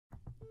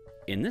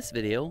In this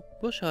video,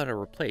 we'll show how to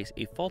replace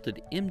a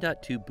faulted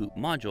M.2 boot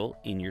module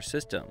in your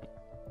system.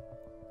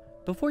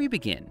 Before you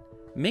begin,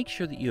 make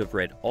sure that you have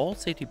read all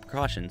safety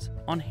precautions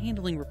on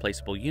handling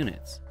replaceable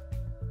units,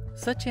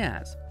 such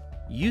as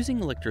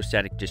using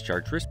electrostatic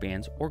discharge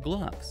wristbands or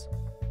gloves.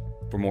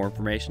 For more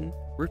information,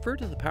 refer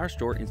to the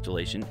PowerStore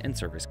installation and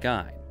service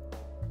guide.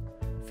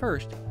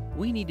 First,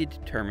 we need to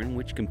determine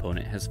which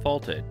component has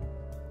faulted.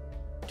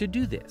 To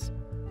do this,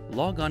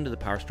 log on to the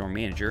PowerStore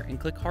Manager and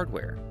click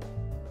Hardware.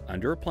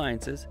 Under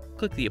Appliances,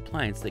 click the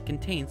appliance that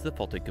contains the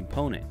faulted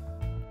component.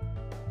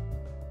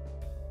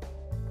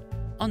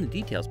 On the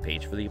Details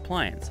page for the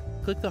appliance,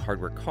 click the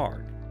hardware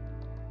card.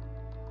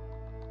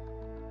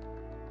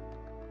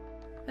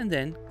 And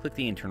then click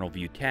the Internal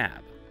View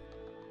tab.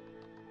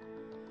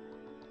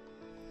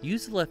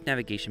 Use the left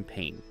navigation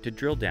pane to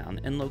drill down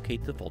and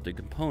locate the faulted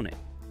component.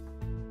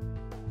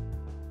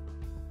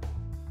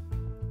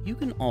 You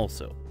can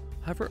also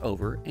hover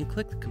over and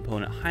click the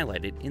component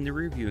highlighted in the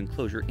Review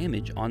Enclosure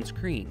image on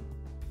screen.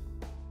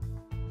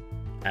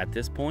 At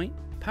this point,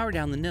 power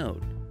down the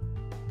node.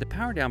 The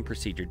power down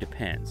procedure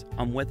depends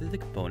on whether the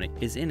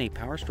component is in a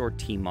PowerStore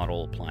T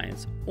model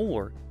appliance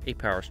or a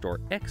PowerStore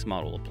X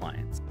model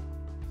appliance.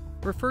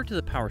 Refer to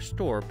the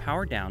PowerStore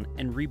Power Down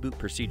and Reboot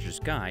Procedures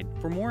Guide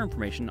for more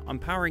information on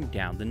powering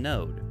down the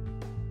node.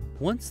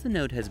 Once the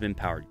node has been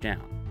powered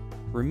down,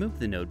 remove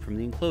the node from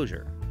the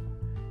enclosure.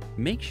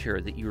 Make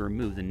sure that you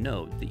remove the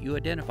node that you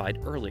identified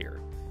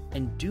earlier,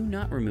 and do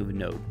not remove a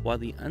node while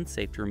the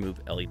unsafe to remove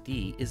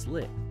LED is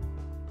lit.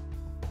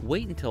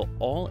 Wait until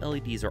all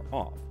LEDs are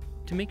off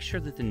to make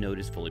sure that the node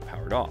is fully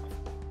powered off.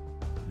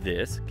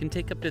 This can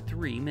take up to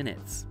 3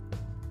 minutes.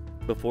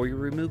 Before you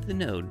remove the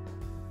node,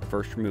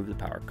 first remove the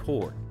power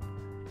cord,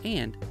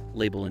 and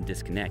label and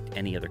disconnect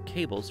any other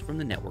cables from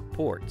the network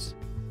ports.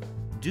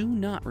 Do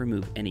not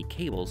remove any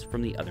cables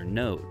from the other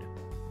node.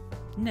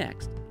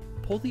 Next,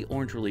 pull the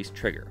orange release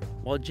trigger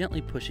while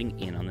gently pushing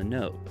in on the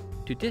node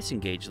to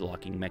disengage the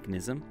locking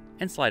mechanism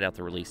and slide out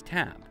the release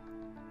tab.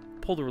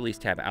 Pull the release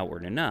tab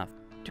outward enough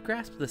to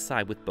grasp the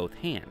side with both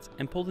hands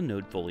and pull the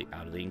node fully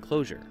out of the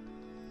enclosure.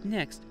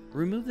 Next,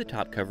 remove the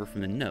top cover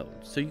from the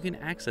node so you can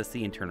access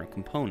the internal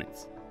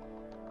components.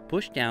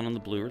 Push down on the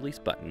blue release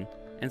button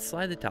and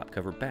slide the top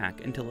cover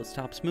back until it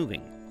stops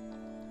moving.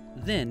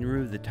 Then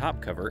remove the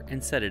top cover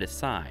and set it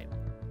aside.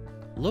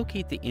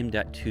 Locate the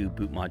M.2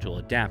 boot module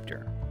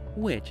adapter,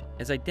 which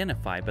is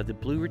identified by the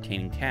blue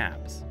retaining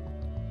tabs.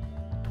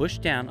 Push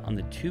down on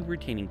the 2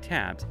 retaining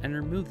tabs and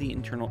remove the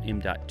internal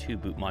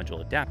M.2 boot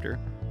module adapter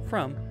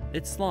from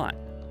its slot.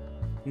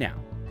 Now,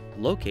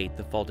 locate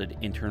the faulted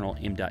internal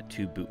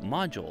M.2 boot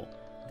module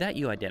that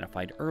you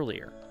identified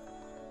earlier.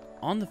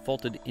 On the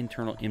faulted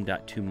internal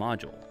M.2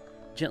 module,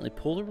 gently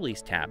pull the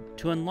release tab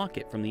to unlock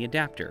it from the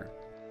adapter.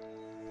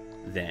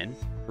 Then,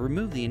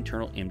 remove the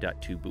internal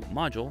M.2 boot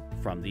module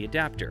from the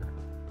adapter.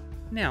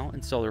 Now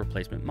install the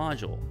replacement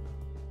module.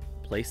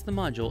 Place the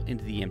module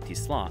into the empty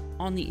slot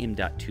on the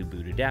M.2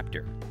 boot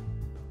adapter.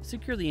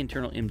 Secure the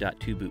internal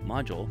M.2 boot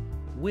module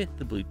with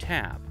the blue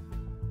tab.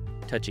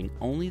 Touching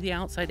only the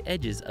outside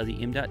edges of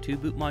the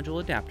M.2 boot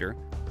module adapter,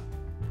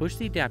 push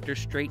the adapter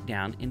straight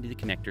down into the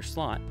connector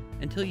slot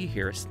until you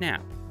hear a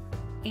snap,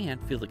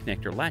 and feel the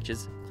connector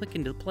latches click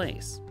into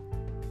place.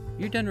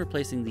 You're done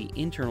replacing the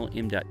internal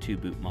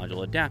M.2 boot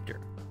module adapter.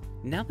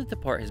 Now that the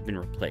part has been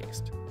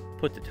replaced,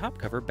 put the top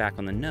cover back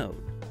on the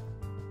node.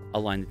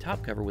 Align the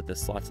top cover with the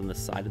slots on the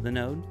side of the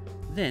node,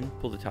 then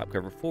pull the top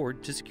cover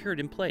forward to secure it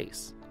in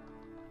place.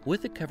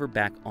 With the cover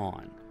back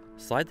on,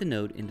 slide the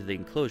node into the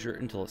enclosure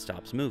until it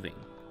stops moving.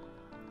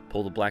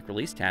 Pull the black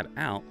release tab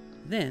out,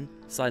 then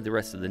slide the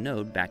rest of the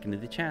node back into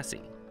the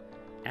chassis.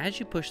 As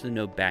you push the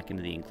node back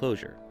into the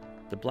enclosure,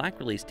 the black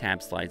release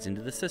tab slides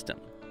into the system.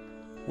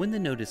 When the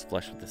node is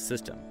flush with the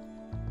system,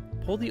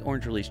 pull the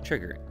orange release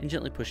trigger and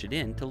gently push it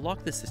in to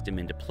lock the system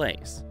into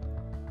place.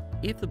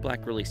 If the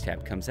black release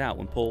tab comes out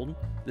when pulled,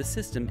 the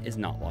system is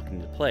not locked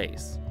into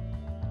place.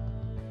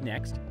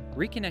 Next,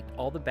 reconnect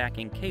all the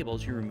back-end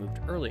cables you removed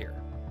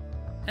earlier,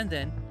 and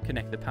then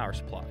connect the power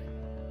supply.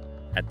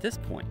 At this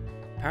point,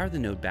 power the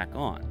node back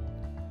on.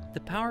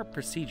 The power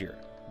procedure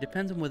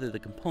depends on whether the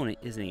component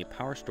is in a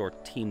PowerStore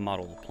T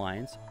model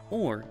appliance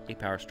or a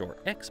PowerStore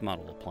X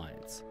model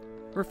appliance.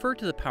 Refer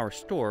to the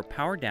PowerStore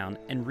Power Down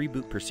and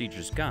Reboot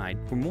Procedures Guide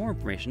for more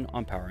information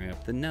on powering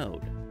up the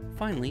node.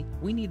 Finally,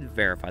 we need to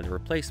verify the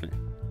replacement.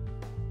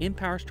 In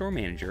PowerStore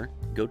Manager,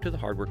 go to the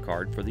hardware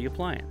card for the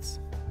appliance.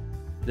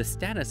 The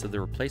status of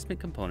the replacement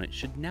component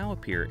should now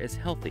appear as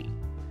healthy.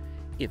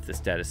 If the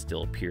status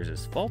still appears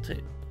as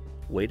faulted,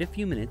 wait a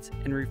few minutes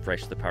and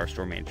refresh the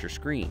PowerStore Manager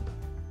screen.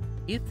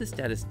 If the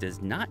status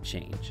does not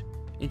change,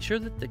 ensure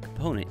that the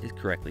component is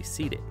correctly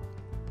seated,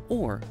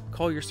 or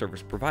call your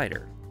service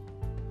provider.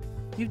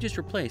 You've just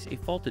replaced a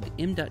faulted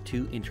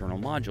M.2 internal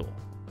module.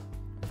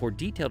 For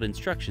detailed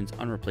instructions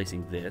on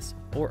replacing this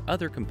or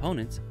other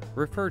components,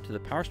 refer to the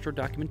PowerStore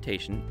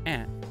documentation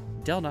at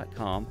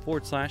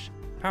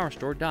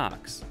dell.com/PowerStore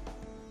docs.